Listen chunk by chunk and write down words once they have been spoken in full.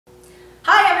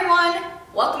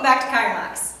Welcome back to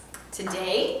Chiromox.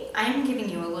 Today I'm giving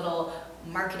you a little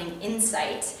marketing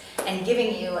insight and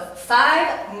giving you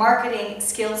 5 marketing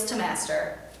skills to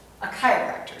master, a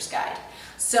chiropractor's guide.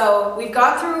 So we've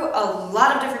gone through a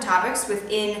lot of different topics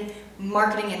within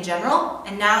marketing in general,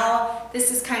 and now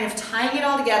this is kind of tying it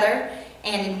all together,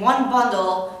 and in one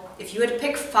bundle, if you had to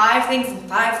pick 5 things and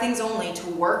 5 things only to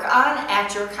work on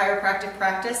at your chiropractic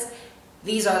practice,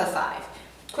 these are the 5.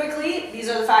 Quickly, these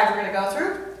are the 5 we're going to go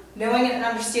through. Knowing and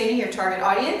understanding your target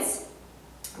audience,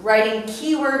 writing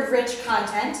keyword-rich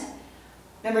content.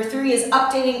 Number 3 is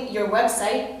updating your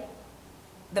website,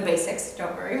 the basics,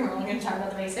 don't worry, we're only going to talk about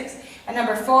the basics. And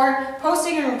number 4,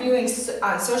 posting and reviewing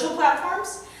on social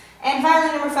platforms. And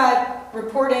finally, number 5,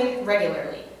 reporting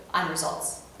regularly on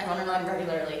results. I want to run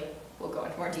regularly. We'll go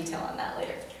into more detail on that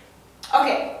later.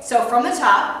 Okay, so from the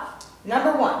top,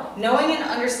 number 1, knowing and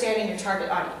understanding your target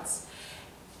audience.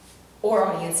 Or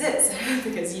audiences,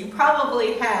 because you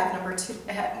probably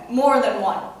have more than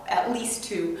one, at least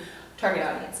 2 target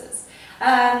audiences.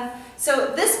 So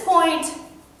at this point,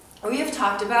 we have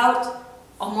talked about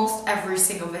almost every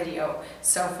single video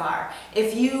so far.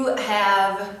 If you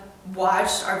have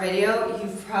watched our video,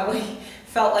 you've probably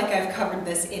felt like I've covered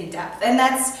this in depth. And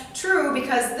that's true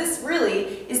because this really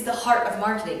is the heart of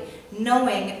marketing,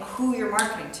 knowing who you're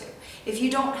marketing to. If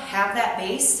you don't have that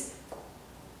base,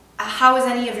 how is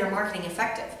any of your marketing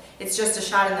effective? It's just a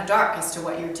shot in the dark as to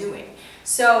what you're doing.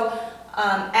 So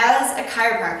as a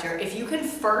chiropractor, if you can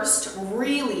first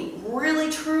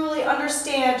really truly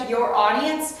understand your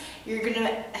audience, you're going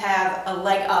to have a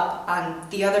leg up on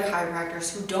the other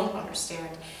chiropractors who don't understand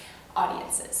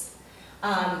audiences.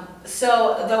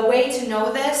 So the way to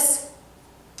know this,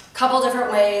 a couple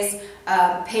different ways.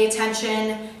 Pay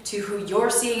attention to who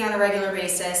you're seeing on a regular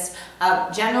basis,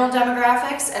 general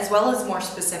demographics as well as more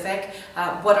specific,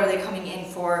 what are they coming in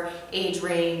for, age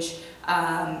range,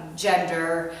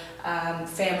 gender,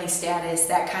 family status,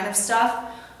 that kind of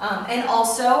stuff. And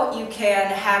also you can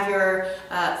have your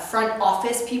front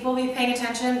office people be paying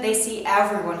attention. They see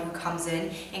everyone who comes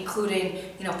in, including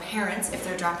parents if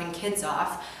they're dropping kids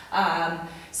off.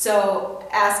 So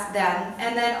ask them,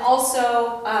 and then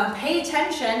also pay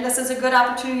attention. This is a good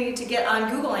opportunity to get on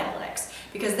Google Analytics,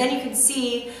 because then you can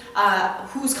see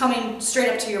who's coming straight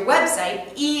up to your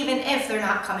website, even if they're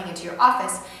not coming into your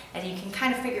office, and you can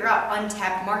kind of figure out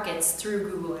untapped markets through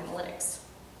Google Analytics.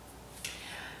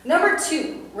 Number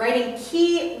 2, writing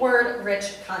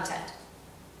keyword-rich content.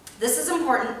 This is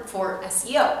important for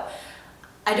SEO.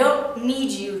 I don't need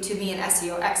you to be an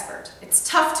SEO expert. It's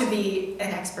tough to be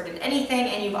an expert in anything,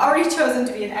 and you've already chosen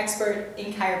to be an expert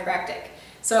in chiropractic.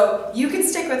 So you can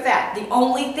stick with that. The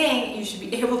only thing you should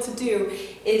be able to do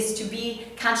is to be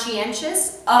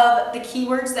conscientious of the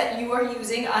keywords that you are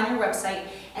using on your website,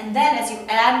 and then as you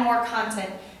add more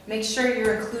content, make sure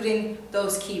you're including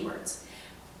those keywords.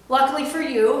 Luckily for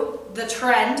you, the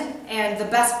trend and the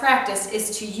best practice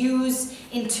is to use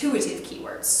intuitive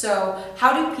keywords. So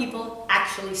how do people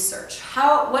actually search?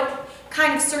 What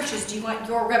kind of searches do you want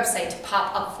your website to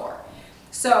pop up for?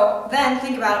 So then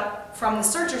think about, from the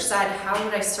searcher side, how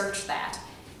would I search that?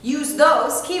 Use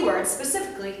those keywords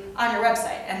specifically on your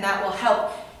website, and that will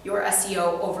help your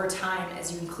SEO over time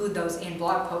as you include those in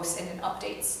blog posts and in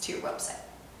updates to your website.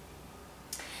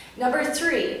 Number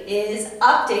 3 is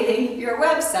updating your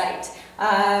website,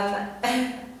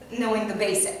 knowing the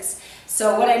basics.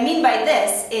 So what I mean by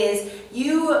this is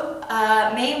you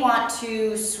may want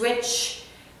to switch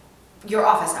your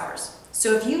office hours.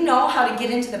 So if you know how to get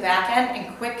into the back end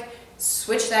and quick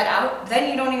switch that out, then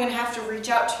you don't even have to reach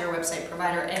out to your website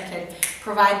provider and can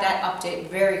provide that update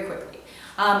very quickly.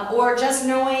 Or just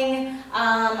knowing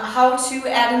how to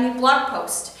add a new blog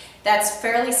post. That's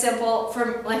fairly simple.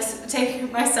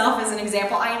 Take myself as an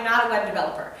example. I am not a web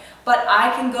developer, but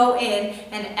I can go in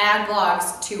and add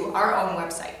blogs to our own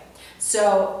website.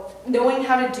 So knowing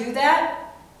how to do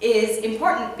that is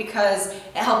important because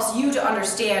it helps you to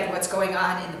understand what's going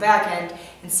on in the back end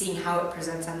and seeing how it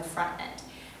presents on the front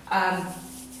end.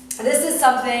 This is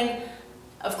something,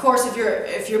 of course,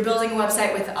 if you're building a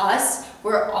website with us,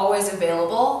 we're always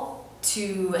available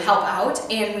to help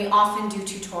out, and we often do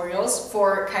tutorials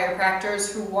for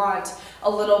chiropractors who want a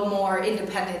little more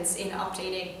independence in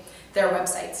updating their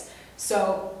websites.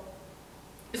 So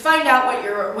find out what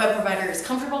your web provider is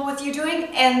comfortable with you doing,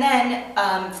 and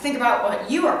then think about what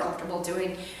you are comfortable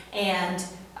doing and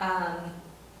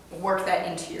work that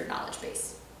into your knowledge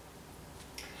base.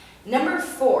 Number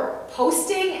 4,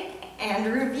 posting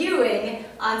and reviewing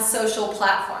on social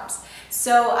platforms.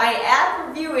 So I add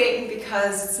reviewing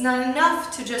because it's not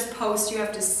enough to just post. You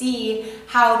have to see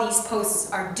how these posts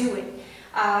are doing.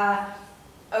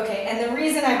 Okay, and the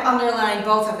reason I've underlined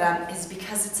both of them is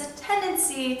because it's a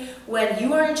tendency when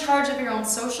you are in charge of your own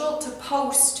social to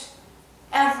post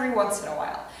every once in a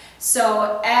while.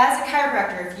 So as a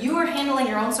chiropractor, if you are handling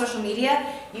your own social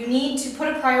media, you need to put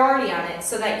a priority on it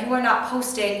so that you are not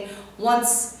posting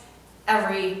once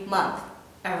every month,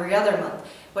 every other month.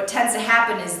 What tends to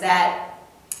happen is that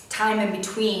time in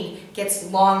between gets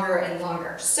longer and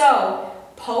longer. So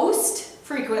post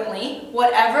frequently,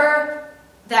 whatever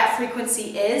that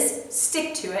frequency is,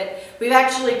 stick to it. We've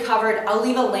actually covered, I'll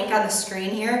leave a link on the screen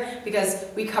here because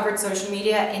we covered social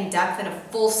media in depth in a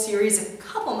full series a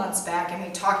couple months back and we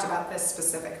talked about this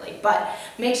specifically. But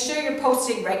make sure you're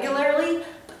posting regularly,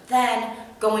 but then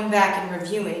going back and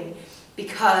reviewing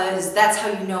because that's how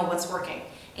you know what's working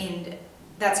and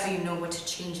that's how you know what to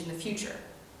change in the future.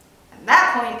 And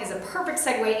that point is a perfect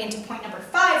segue into point number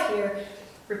 5 here,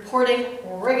 reporting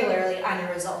regularly on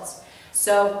your results.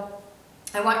 So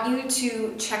I want you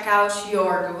to check out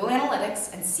your Google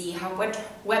Analytics and see how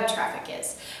web traffic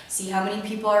is. See how many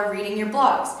people are reading your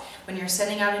blogs. When you're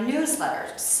sending out a newsletter,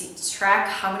 track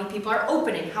how many people are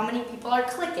opening, how many people are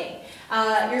clicking.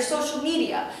 Your social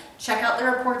media, check out the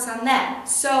reports on that.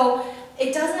 So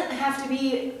it doesn't have to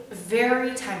be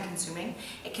very time consuming.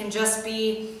 It can just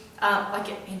be like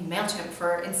in MailChimp,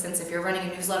 for instance, if you're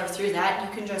running a newsletter through that,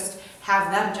 you can just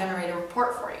have them generate a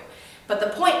report for you. But the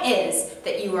point is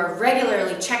that you are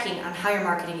regularly checking on how your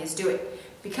marketing is doing.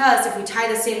 Because if we tie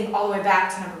this in all the way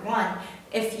back to number 1,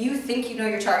 if you think you know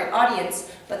your target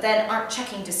audience, but then aren't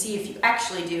checking to see if you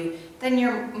actually do, then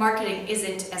your marketing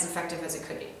isn't as effective as it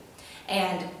could be.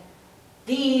 And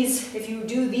if you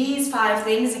do these 5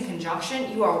 things in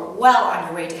conjunction, you are well on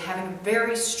your way to having a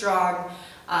very strong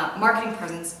marketing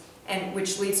presence, and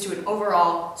which leads to an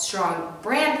overall strong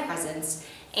brand presence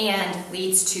and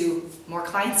leads to more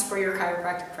clients for your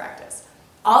chiropractic practice.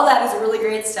 All that is really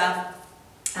great stuff.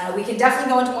 We can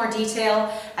definitely go into more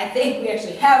detail. I think we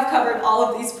actually have covered all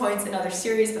of these points in other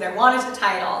series, but I wanted to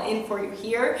tie it all in for you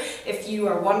here. If you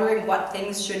are wondering what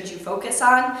things should you focus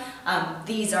on,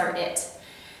 these are it.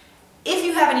 If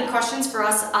you have any questions for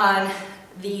us on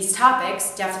these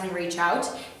topics, definitely reach out.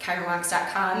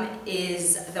 Chiromox.com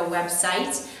is the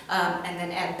website, and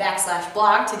then add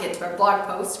 /blog to get to our blog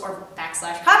post or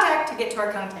 /contact to get to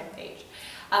our contact page.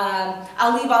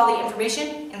 I'll leave all the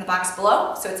information in the box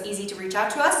below, so it's easy to reach out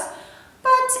to us.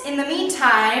 But in the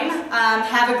meantime,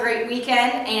 have a great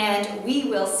weekend, and we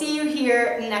will see you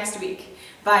here next week.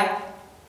 Bye.